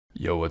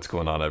Yo, what's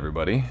going on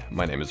everybody?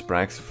 My name is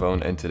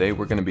Braxophone, and today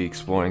we're going to be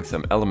exploring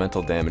some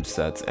elemental damage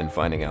sets and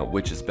finding out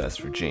which is best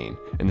for Jean.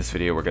 In this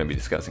video we're going to be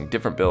discussing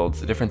different builds,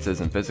 the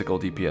differences in physical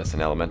DPS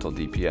and elemental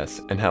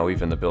DPS, and how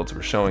even the builds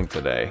we're showing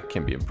today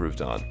can be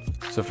improved on.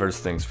 So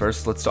first things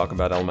first, let's talk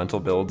about elemental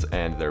builds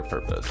and their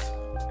purpose.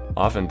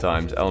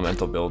 Oftentimes,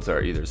 elemental builds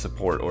are either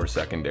support or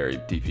secondary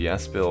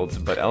DPS builds,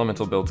 but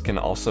elemental builds can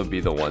also be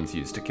the ones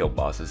used to kill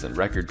bosses in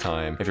record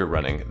time if you're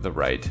running the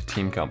right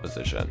team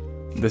composition.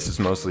 This is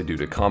mostly due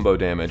to combo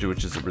damage,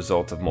 which is a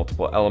result of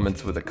multiple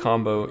elements with a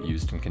combo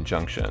used in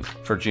conjunction.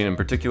 For Jean in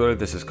particular,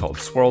 this is called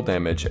swirl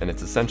damage, and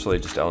it's essentially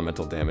just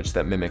elemental damage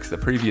that mimics the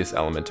previous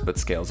element but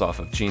scales off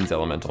of Jean's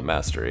elemental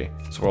mastery.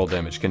 Swirl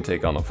damage can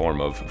take on the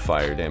form of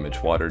fire damage,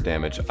 water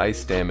damage,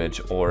 ice damage,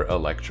 or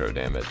electro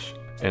damage.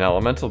 In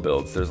elemental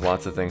builds, there's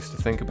lots of things to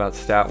think about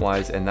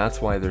stat-wise, and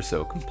that's why they're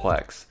so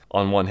complex.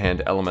 On one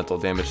hand, elemental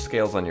damage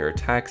scales on your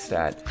attack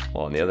stat,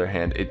 while on the other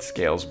hand, it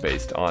scales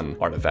based on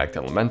artifact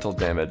elemental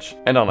damage,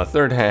 and on a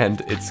third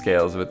hand, it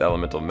scales with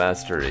elemental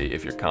mastery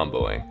if you're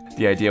comboing.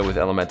 The idea with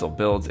elemental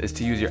builds is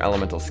to use your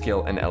elemental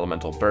skill and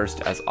elemental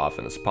burst as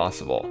often as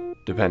possible.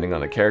 Depending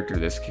on the character,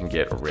 this can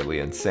get really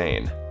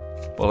insane.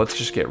 Well, let's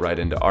just get right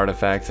into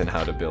artifacts and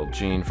how to build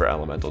Jean for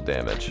elemental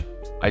damage.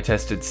 I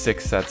tested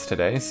 6 sets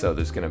today, so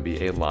there's going to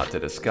be a lot to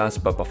discuss,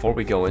 but before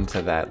we go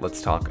into that,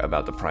 let's talk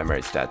about the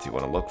primary stats you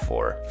want to look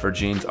for. For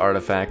Jean's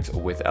artifact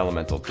with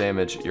elemental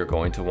damage, you're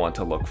going to want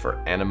to look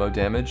for Anemo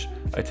damage,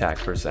 attack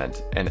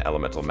percent, and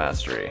elemental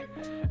mastery.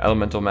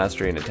 Elemental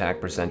mastery and attack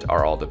percent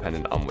are all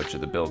dependent on which of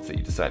the builds that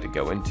you decide to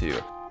go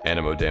into.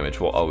 Anemo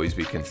damage will always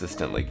be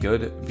consistently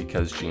good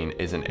because Jean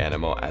is an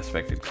Anemo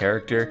aspected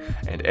character,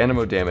 and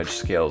Anemo damage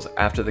scales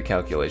after the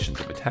calculations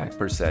of attack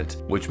percent,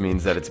 which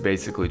means that it's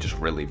basically just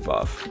really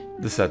buff.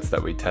 The sets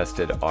that we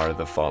tested are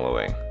the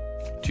following: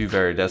 2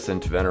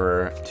 Viridescent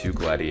Venerer, 2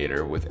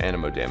 Gladiator with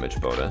Anemo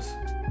damage bonus,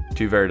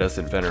 2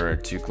 Viridescent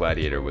Venerer, 2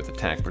 Gladiator with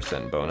attack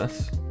percent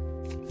bonus,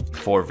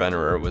 4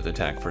 Venerer with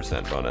attack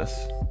percent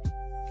bonus,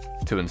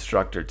 2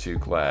 Instructor, 2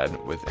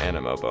 Glad with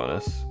Anemo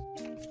bonus,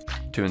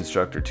 2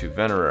 Instructor, 2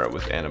 Venerer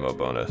with Anemo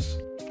bonus,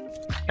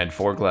 and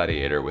 4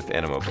 Gladiator with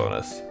Anemo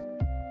bonus.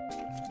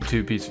 The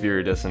 2-piece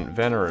Viridescent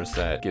Venerer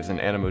set gives an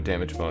Anemo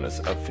damage bonus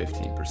of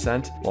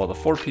 15%, while the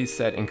 4-piece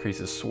set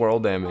increases swirl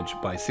damage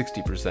by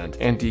 60%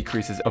 and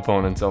decreases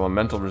opponent's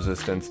elemental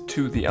resistance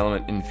to the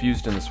element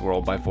infused in the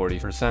swirl by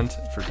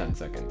 40% for 10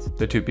 seconds.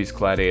 The 2-piece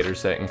Gladiator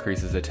set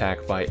increases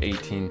attack by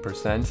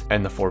 18%,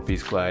 and the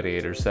 4-piece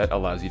Gladiator set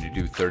allows you to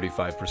do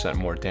 35%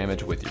 more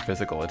damage with your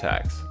physical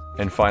attacks.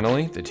 And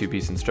finally, the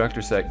 2-piece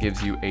Instructor set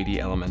gives you 80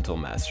 elemental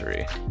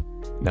mastery.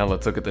 Now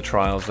let's look at the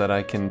trials that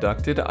I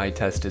conducted. I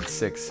tested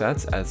 6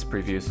 sets as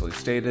previously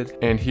stated,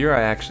 and here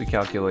I actually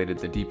calculated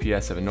the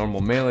DPS of a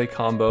normal melee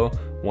combo,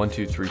 1,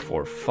 2, 3,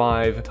 4,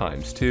 5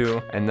 times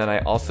 2, and then I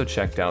also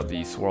checked out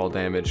the swirl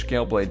damage,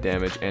 gale blade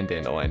damage, and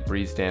dandelion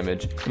breeze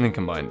damage, and then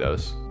combined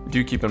those.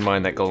 Do keep in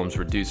mind that golems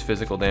reduce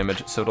physical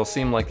damage, so it'll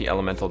seem like the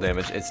elemental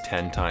damage is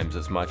 10 times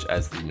as much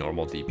as the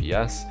normal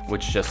DPS,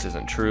 which just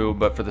isn't true,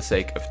 but for the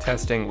sake of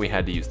testing, we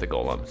had to use the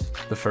golems.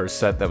 The first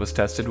set that was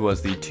tested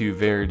was the 2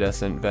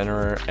 Viridescent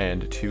Venerer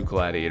and 2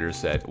 Gladiator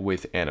set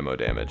with Anemo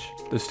damage.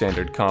 The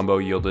standard combo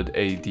yielded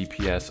a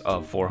DPS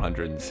of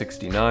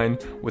 469,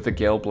 with a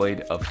gale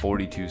blade of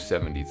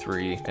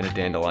 4273 and a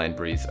dandelion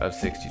breeze of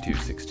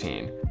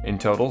 6216. In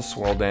total,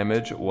 swirl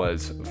damage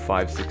was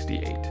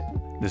 568.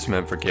 This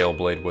meant for Gale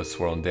Blade was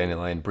swirl and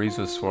Dandelion Breeze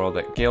was swirl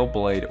that Gale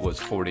Blade was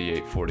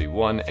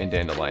 4841 and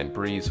Dandelion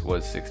Breeze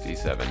was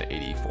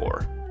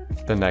 6784.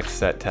 The next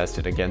set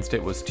tested against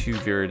it was 2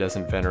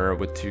 Viridescent Venerer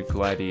with 2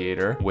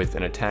 Gladiator with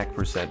an attack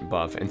percent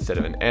buff instead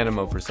of an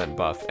Anemo percent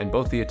buff, and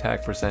both the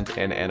attack percent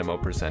and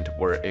Anemo percent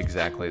were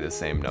exactly the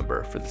same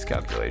number for this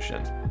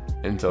calculation.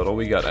 In total,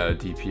 we got a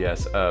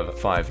DPS of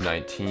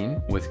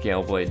 519, with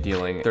Gale Blade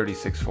dealing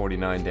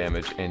 3649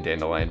 damage and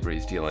Dandelion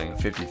Breeze dealing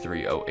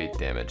 5308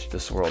 damage. The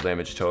swirl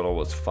damage total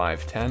was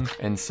 510,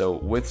 and so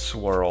with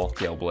swirl,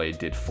 Gale Blade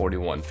did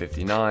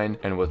 4159,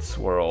 and with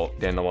swirl,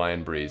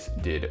 Dandelion Breeze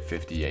did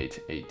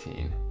 5818.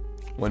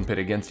 When pit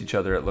against each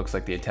other, it looks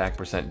like the attack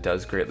percent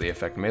does greatly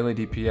affect melee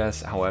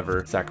DPS,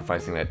 however,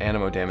 sacrificing that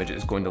Anemo damage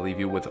is going to leave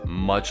you with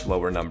much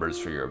lower numbers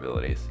for your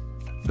abilities.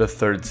 The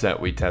third set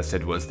we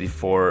tested was the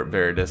 4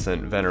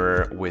 Viridescent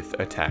Venerer with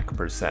attack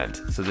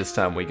percent, so this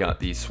time we got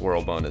the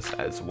swirl bonus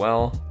as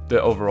well.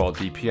 The overall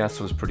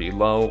DPS was pretty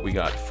low, we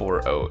got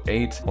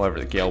 408, however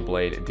the Gale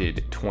Blade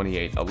did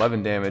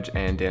 2811 damage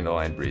and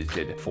Dandelion Breeze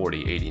did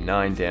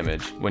 4089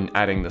 damage. When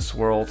adding the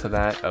swirl to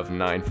that of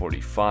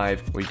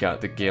 945, we got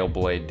the Gale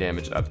Blade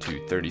damage up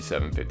to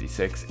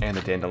 3756 and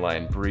the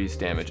Dandelion Breeze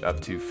damage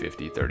up to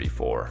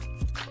 5034.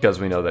 Because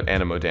we know that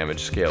Anemo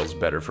damage scales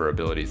better for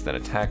abilities than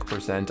attack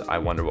percent, I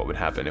wonder what would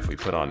happen if we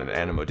put on an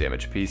Anemo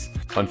damage piece.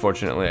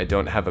 Unfortunately, I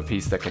don't have a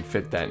piece that can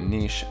fit that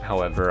niche,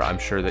 however, I'm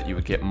sure that you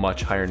would get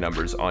much higher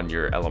numbers on on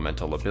your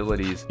elemental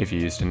abilities if you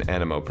used an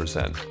Anemo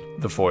percent.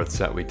 The fourth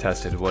set we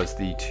tested was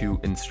the 2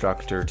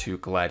 Instructor, 2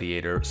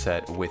 Gladiator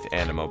set with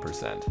Anemo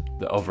percent.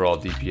 The overall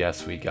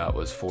DPS we got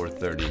was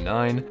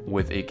 439,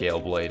 with a Gale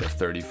Blade of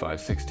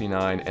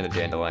 3569 and a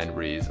Dandelion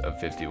Breeze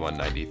of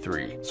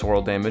 5193.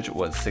 Swirl damage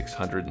was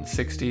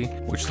 660,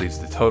 which leaves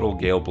the total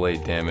Gale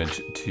Blade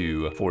damage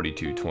to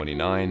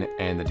 4229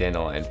 and the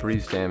Dandelion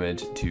Breeze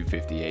damage to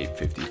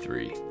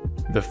 5853.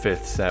 The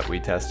fifth set we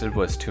tested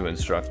was 2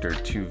 Instructor,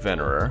 2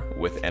 Venerer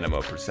with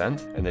Anemo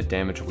percent, and the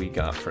damage we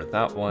got for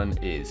that one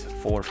is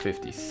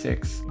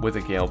 456 with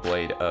a Gale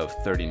Blade of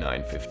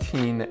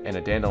 3915 and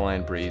a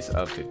Dandelion Breeze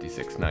of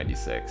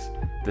 5696.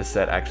 This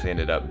set actually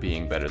ended up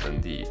being better than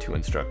the 2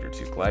 Instructor,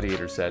 2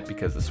 Gladiator set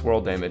because the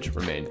swirl damage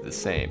remained the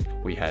same.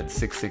 We had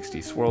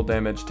 660 swirl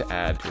damage to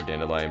add to our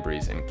Dandelion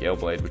Breeze and Gale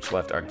Blade, which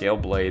left our Gale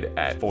Blade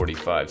at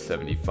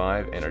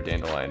 4575 and our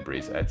Dandelion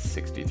Breeze at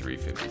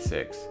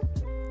 6356.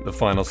 The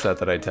final set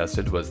that I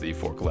tested was the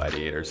 4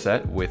 Gladiator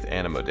set with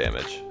Anemo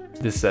damage.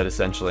 This set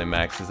essentially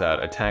maxes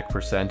out attack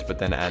percent, but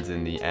then adds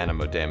in the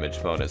Anemo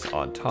damage bonus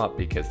on top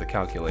because the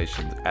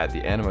calculations add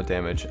the Anemo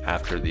damage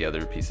after the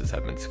other pieces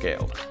have been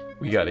scaled.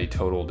 We got a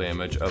total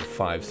damage of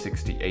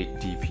 568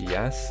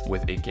 DPS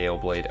with a Gale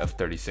Blade of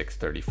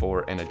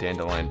 3634 and a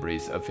Dandelion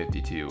Breeze of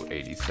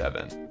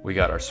 5287. We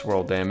got our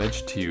swirl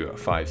damage to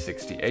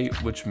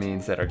 568, which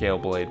means that our Gale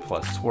Blade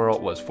plus swirl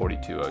was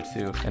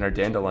 4202 and our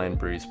Dandelion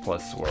Breeze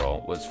plus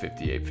swirl was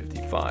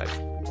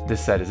 5855.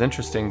 This set is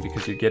interesting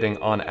because you're getting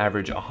on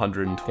average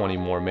 120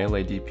 more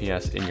melee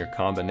DPS in your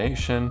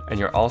combination, and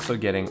you're also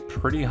getting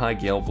pretty high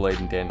Gale Blade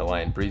and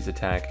Dandelion Breeze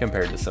attack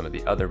compared to some of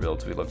the other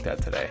builds we looked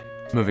at today.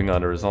 Moving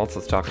on to results,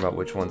 let's talk about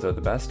which ones are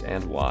the best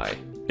and why.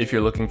 If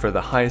you're looking for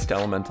the highest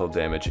elemental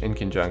damage in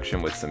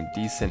conjunction with some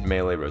decent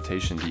melee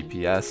rotation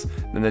DPS,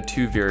 then the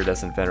 2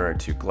 Viridescent Venerer,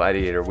 2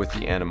 Gladiator with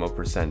the Anemo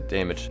percent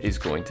damage is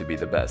going to be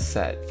the best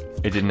set.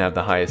 It didn't have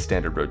the highest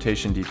standard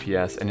rotation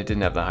DPS and it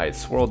didn't have the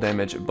highest swirl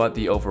damage, but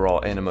the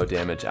overall Anemo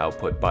damage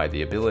output by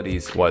the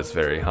abilities was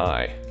very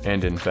high,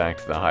 and in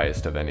fact the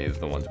highest of any of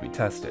the ones we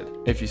tested.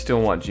 If you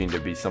still want Jean to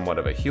be somewhat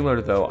of a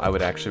healer though, I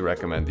would actually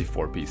recommend the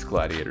 4-piece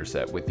Gladiator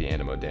set with the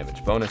Anemo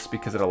damage bonus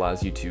because it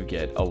allows you to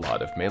get a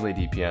lot of melee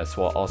DPS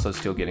while also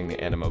still getting the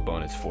Anemo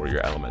bonus for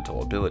your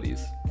elemental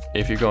abilities.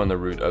 If you're going the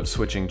route of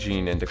switching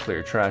Jean into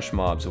clear trash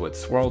mobs with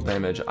swirl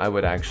damage, I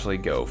would actually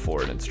go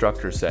for an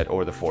Instructor set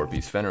or the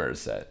 4-piece Venerer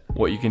set.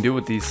 What you can do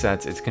with these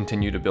sets is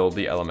continue to build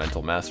the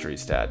elemental mastery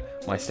stat.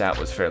 My stat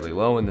was fairly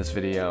low in this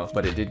video,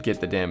 but it did get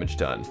the damage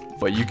done.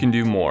 But you can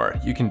do more.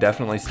 You can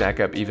definitely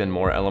stack up even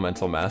more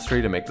elemental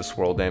mastery to make the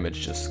swirl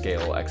damage just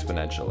scale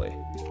exponentially.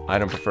 I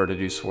don't prefer to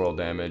do swirl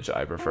damage,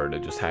 I prefer to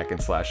just hack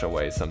and slash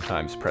away,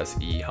 sometimes press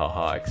E,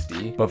 haha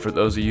XD. But for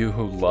those of you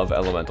who love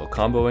elemental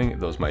comboing,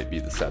 those might be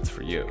the sets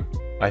for you.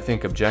 I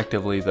think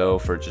objectively though,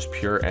 for just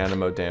pure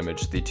Anemo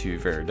damage, the 2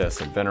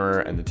 Viridescent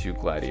Venerer and the 2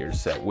 Gladiator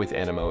set with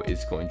Anemo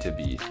is going to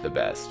be the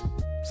best.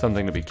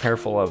 Something to be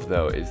careful of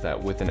though is that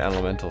with an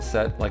elemental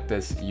set like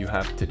this, you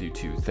have to do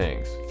 2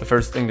 things. The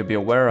first thing to be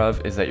aware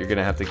of is that you're going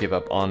to have to give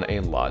up on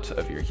a lot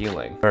of your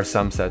healing. There are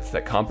some sets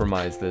that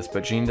compromise this,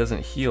 but Jean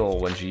doesn't heal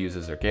when she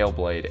uses her Gale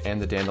Blade,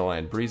 and the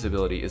Dandelion Breeze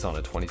ability is on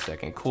a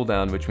 20-second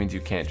cooldown, which means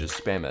you can't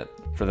just spam it.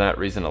 For that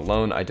reason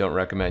alone, I don't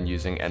recommend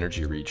using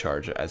Energy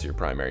Recharge as your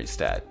primary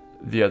stat.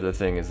 The other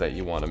thing is that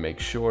you want to make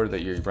sure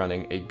that you're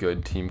running a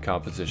good team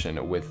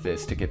composition with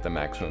this to get the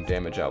maximum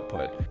damage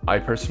output. I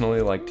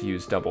personally like to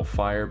use Double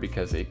Fire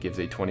because it gives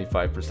a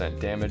 25%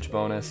 damage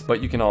bonus,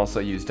 but you can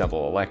also use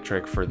Double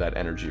Electric for that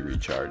energy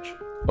recharge.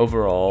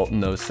 Overall,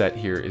 no set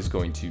here is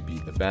going to be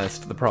the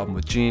best. The problem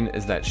with Jean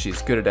is that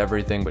she's good at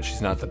everything, but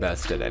she's not the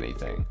best at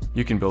anything.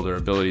 You can build her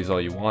abilities all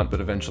you want,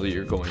 but eventually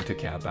you're going to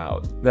cap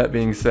out. That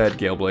being said,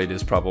 Gale Blade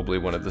is probably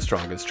one of the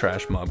strongest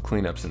trash mob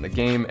cleanups in the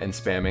game, and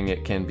spamming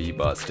it can be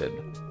busted.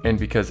 And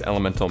because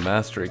Elemental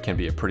Mastery can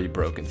be a pretty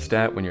broken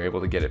stat, when you're able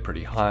to get it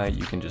pretty high,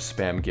 you can just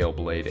spam Gale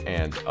Blade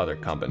and other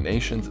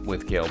combinations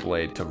with Gale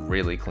Blade to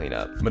really clean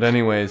up. But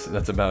anyways,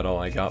 that's about all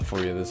I got for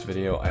you this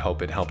video. I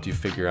hope it helped you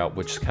figure out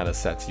which kind of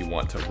sets you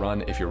want to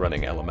run if you're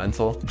running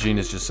Elemental. Jean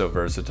is just so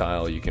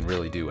versatile, you can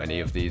really do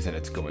any of these and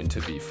it's going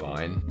to be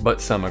fine.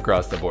 But some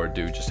across the board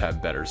do just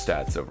have better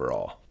stats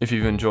overall. If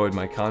you've enjoyed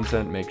my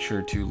content, make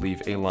sure to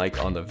leave a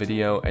like on the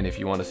video, and if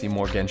you want to see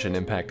more Genshin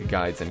Impact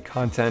guides and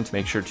content,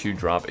 make sure to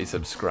drop a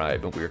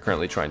subscribe. We are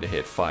currently trying to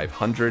hit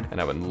 500, and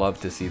I would love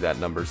to see that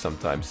number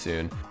sometime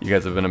soon. You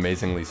guys have been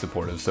amazingly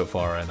supportive so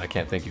far, and I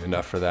can't thank you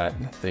enough for that.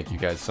 Thank you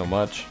guys so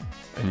much.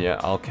 And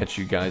yeah, I'll catch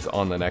you guys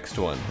on the next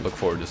one. Look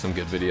forward to some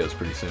good videos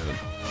pretty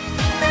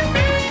soon.